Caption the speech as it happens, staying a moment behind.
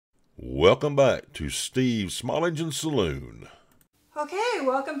Welcome back to Steve's Small Engine Saloon. Okay,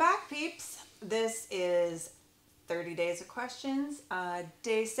 welcome back, peeps. This is 30 Days of Questions.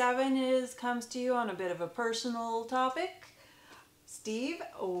 Day 7 comes to you on a bit of a personal topic. Steve,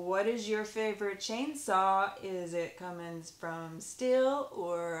 what is your favorite chainsaw? Is it coming from Stihl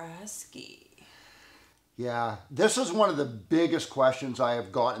or a Husky? Yeah, this is one of the biggest questions I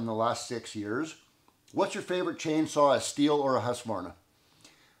have got in the last 6 years. What's your favorite chainsaw, a Stihl or a Husqvarna?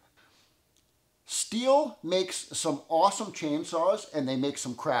 Stihl makes some awesome chainsaws and they make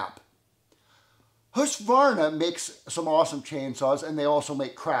some crap. Husqvarna makes some awesome chainsaws and they also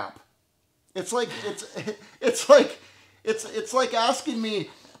make crap. It's like asking me,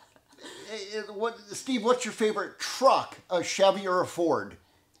 Steve, what's your favorite truck, a Chevy or a Ford?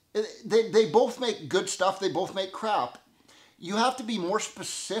 They both make good stuff, they both make crap. You have to be more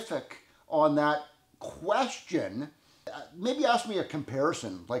specific on that question. Maybe ask me a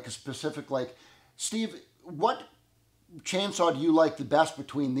comparison, like a specific, like, Steve, what chainsaw do you like the best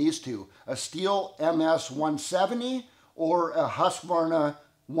between these two? A Stihl MS 170 or a Husqvarna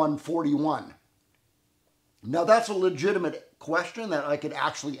 141? Now that's a legitimate question that I could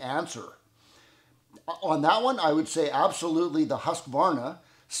actually answer. On that one, I would say absolutely the Husqvarna,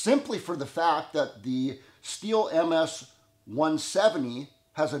 simply for the fact that the Stihl MS 170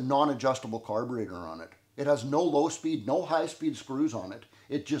 has a non-adjustable carburetor on it. It has no low speed, no high speed screws on it.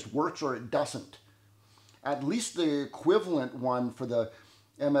 It just works or it doesn't. At least the equivalent one for the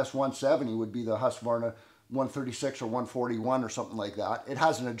MS 170 would be the Husqvarna 136 or 141 or something like that. It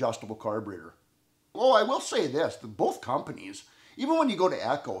has an adjustable carburetor. Oh, I will say this, both companies, even when you go to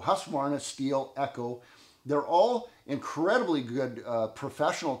Echo, Husqvarna, Stihl, Echo, they're all incredibly good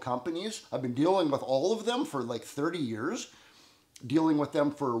professional companies. I've been dealing with all of them for like 30 years, dealing with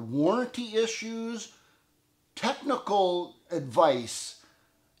them for warranty issues, technical advice,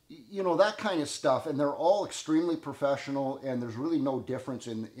 you know, that kind of stuff. And they're all extremely professional and there's really no difference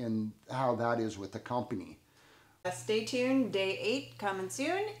in how that is with the company. Stay tuned, day 8 coming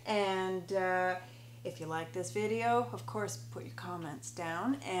soon. And if you like this video, of course, put your comments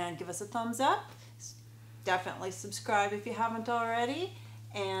down and give us a thumbs up. Definitely subscribe if you haven't already,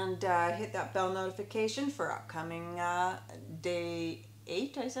 and hit that bell notification for upcoming day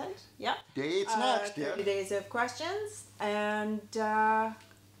 8, I said? Yeah. Day 8's next, yeah. 30 Days of Questions, and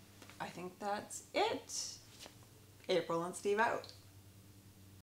I think that's it. April and Steve out.